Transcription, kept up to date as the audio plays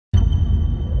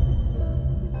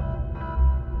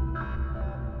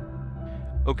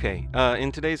Okay,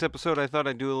 in today's episode, I thought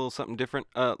I'd do a little something different.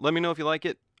 Let me know if you like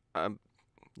it.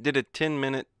 Did a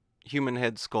 10-minute human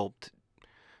head sculpt.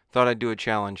 Thought I'd do a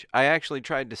challenge. I actually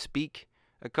tried to speak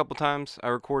a couple times. I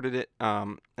recorded it,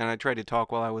 and I tried to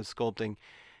talk while I was sculpting,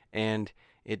 and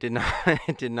it did not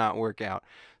it did not work out.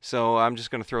 So I'm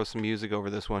just gonna throw some music over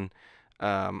this one,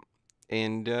 um,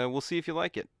 and we'll see if you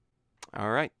like it.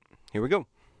 All right, here we go.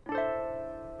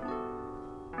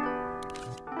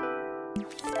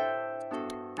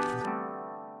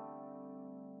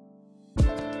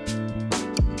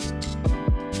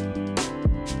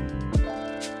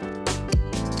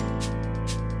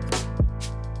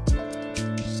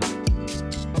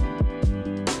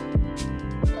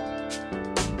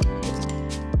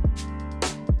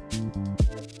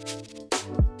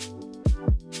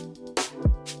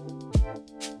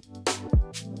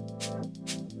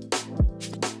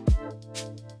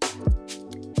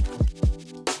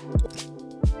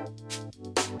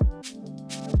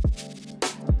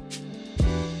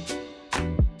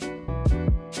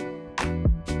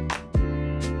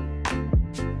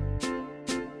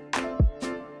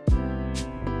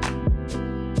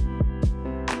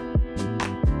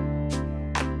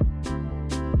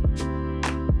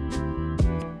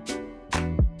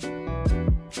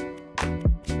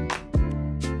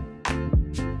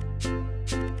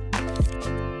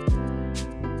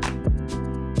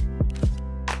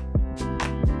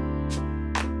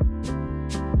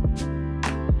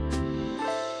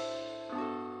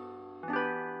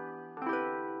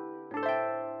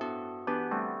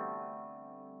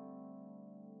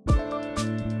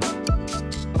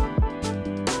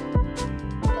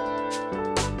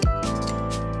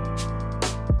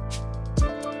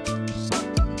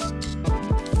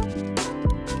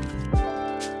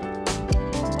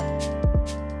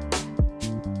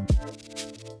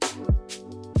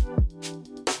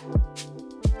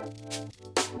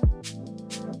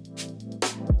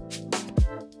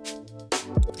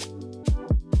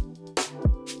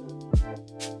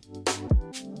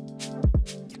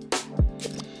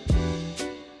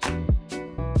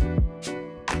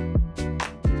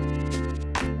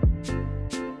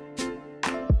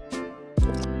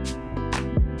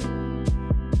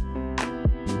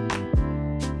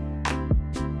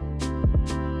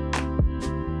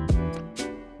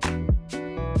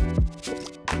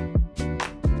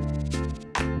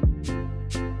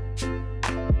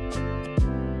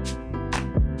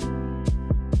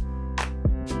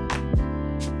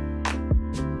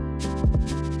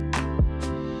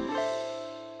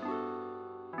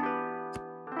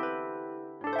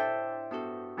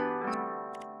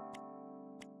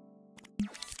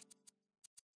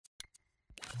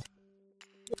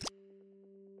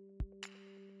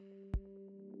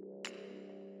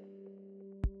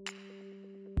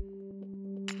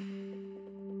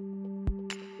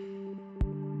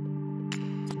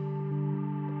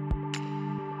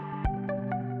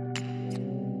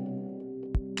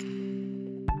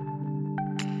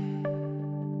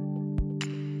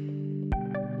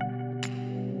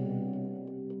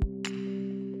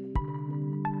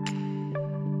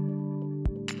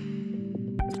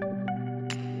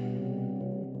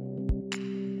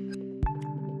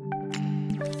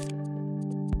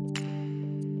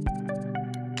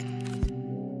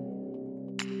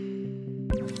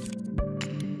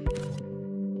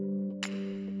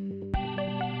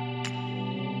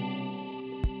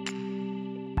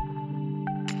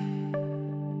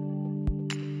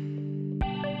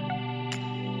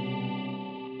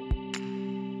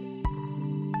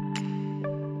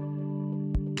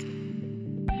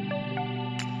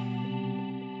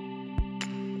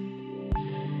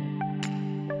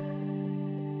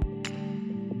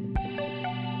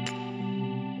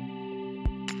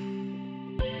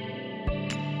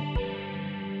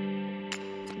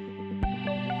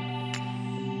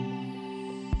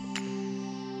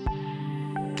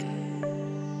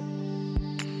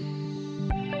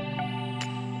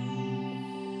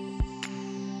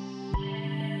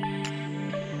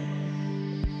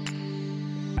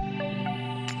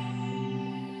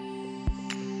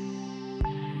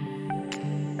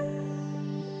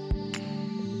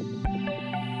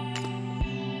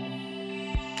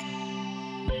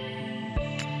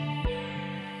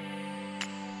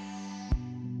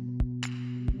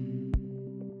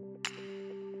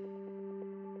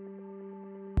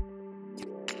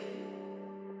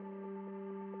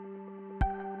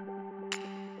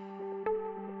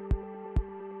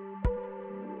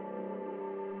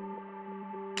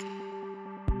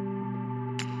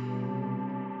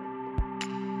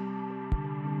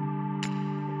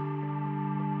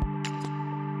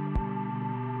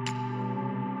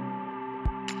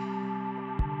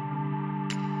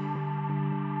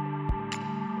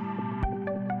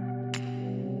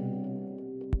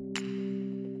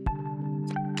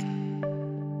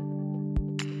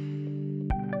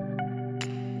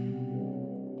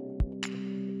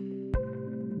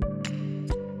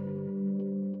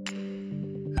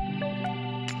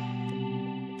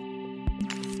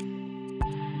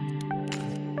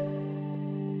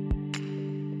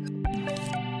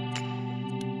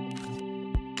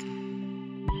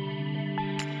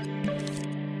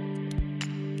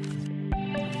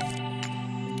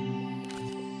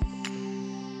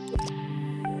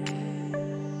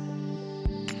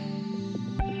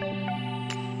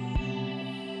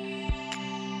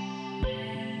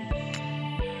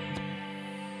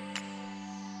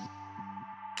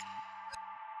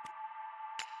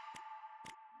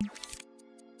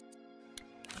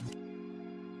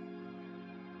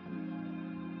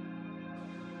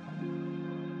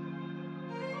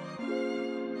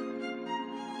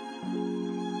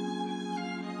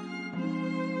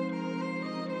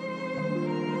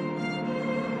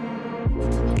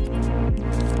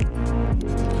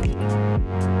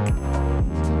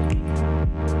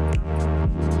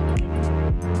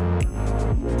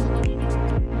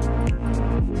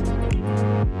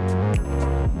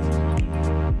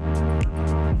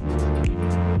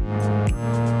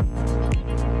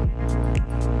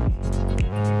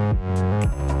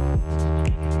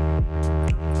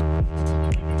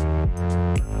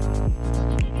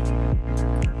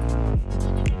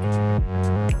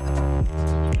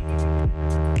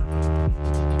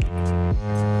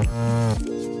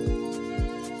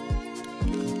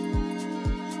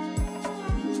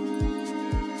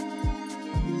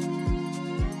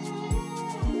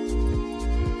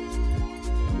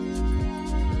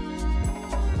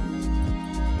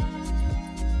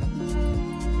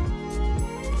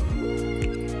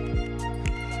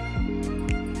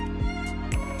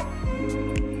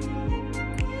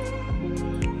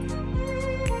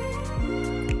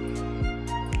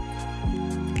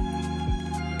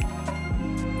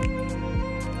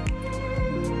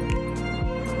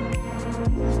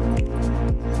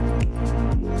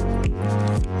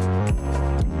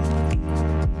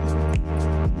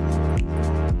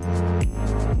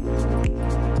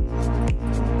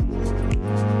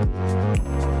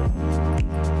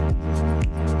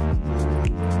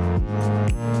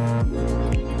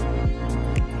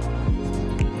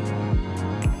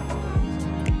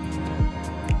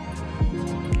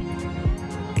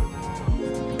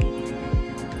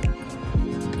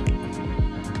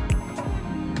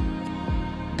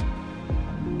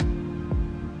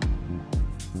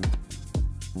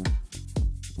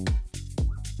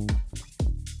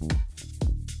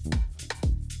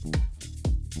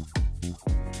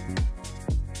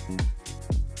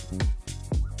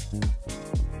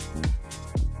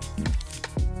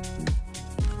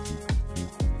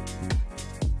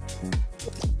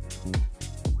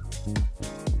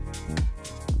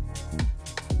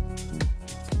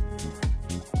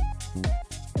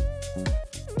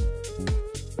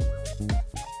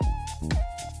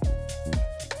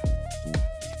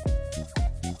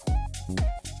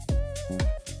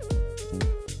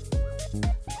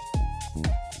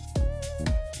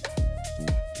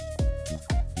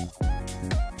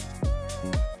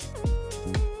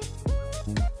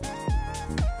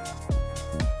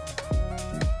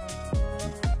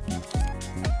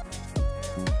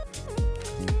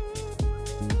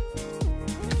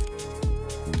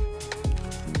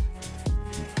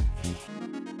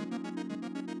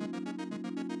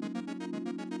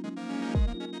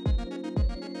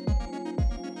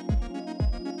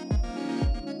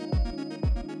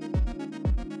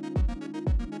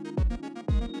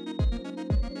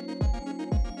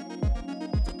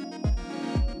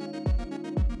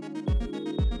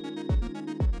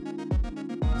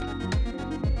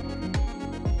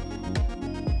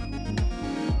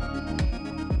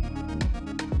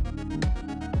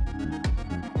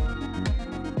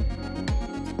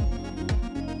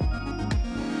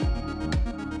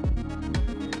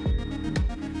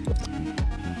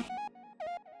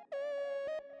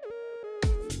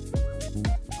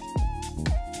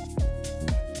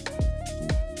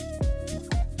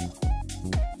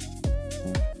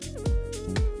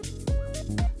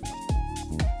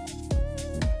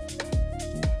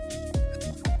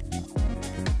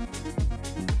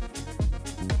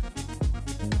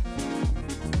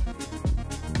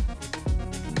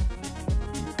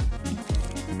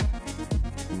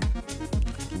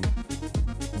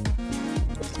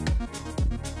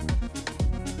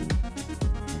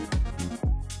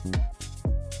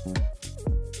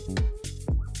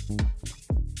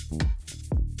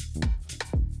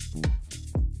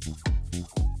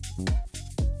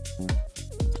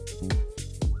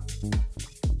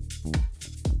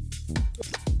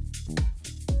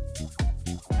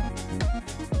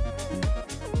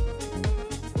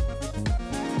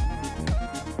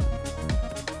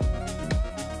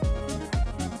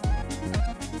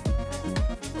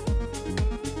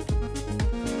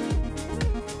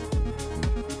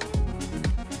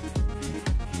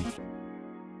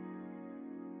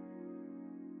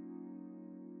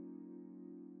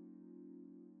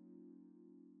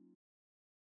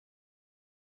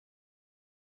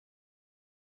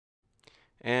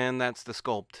 And that's the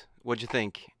sculpt. What'd you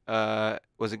think?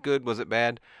 Was it good? Was it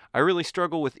bad? I really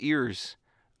struggle with ears.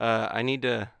 I need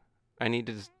to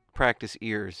practice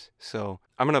ears. So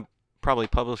I'm gonna probably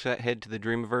publish that head to the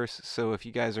Dreamverse. So if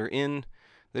you guys are in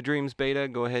the Dreams beta,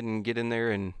 go ahead and get in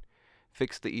there and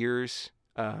fix the ears.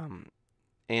 And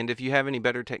if you have any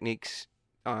better techniques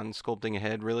on sculpting a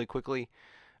head really quickly,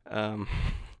 um,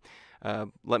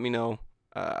 let me know.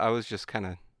 I was just kind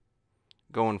of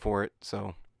going for it.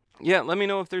 So yeah, let me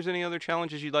know if there's any other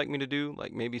challenges you'd like me to do,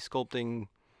 like maybe sculpting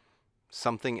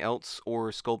something else,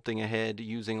 or sculpting a head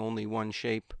using only one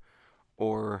shape,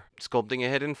 or sculpting a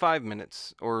head in 5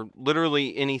 minutes, or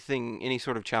literally anything, any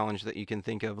sort of challenge that you can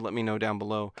think of. Let me know down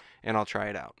below and I'll try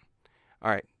it out.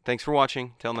 Alright, thanks for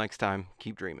watching. Till next time,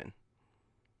 keep dreaming.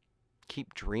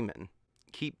 Keep dreaming.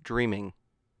 Keep dreaming.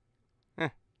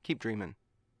 Keep dreaming.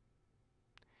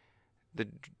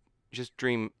 Just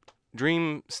dream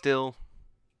still.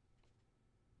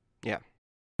 Yeah.